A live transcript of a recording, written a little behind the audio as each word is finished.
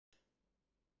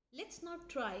Let's now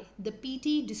try the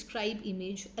PTE Describe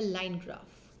Image, a line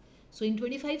graph. So in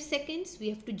 25 seconds, we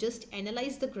have to just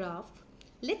analyze the graph.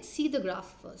 Let's see the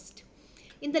graph first.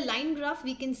 In the line graph,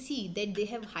 we can see that they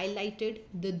have highlighted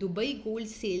the Dubai gold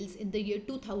sales in the year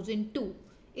 2002.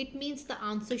 It means the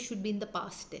answer should be in the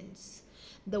past tense.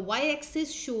 The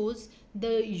y-axis shows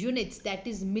the units, that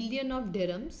is million of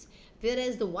dirhams,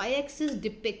 whereas the y-axis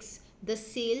depicts the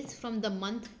sales from the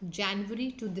month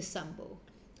January to December.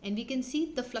 And we can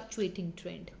see the fluctuating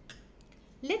trend.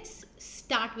 Let's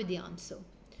start with the answer.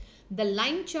 The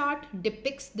line chart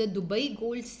depicts the Dubai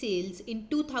gold sales in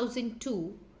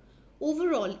 2002.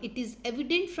 Overall, it is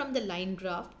evident from the line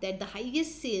graph that the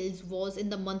highest sales was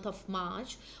in the month of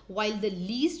March, while the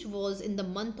least was in the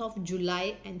month of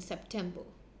July and September.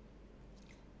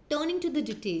 Turning to the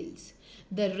details,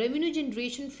 the revenue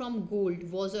generation from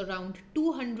gold was around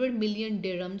 200 million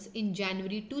dirhams in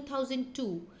January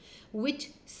 2002,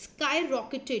 which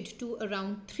skyrocketed to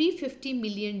around 350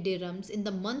 million dirhams in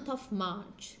the month of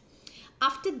March.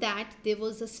 After that, there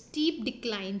was a steep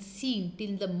decline seen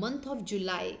till the month of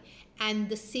July, and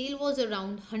the sale was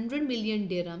around 100 million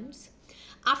dirhams.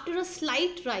 After a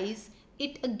slight rise,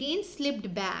 it again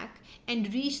slipped back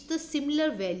and reached the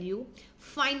similar value.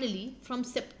 Finally, from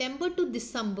September to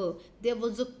December, there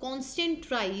was a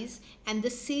constant rise, and the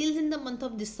sales in the month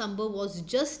of December was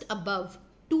just above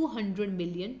 200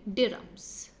 million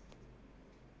dirhams.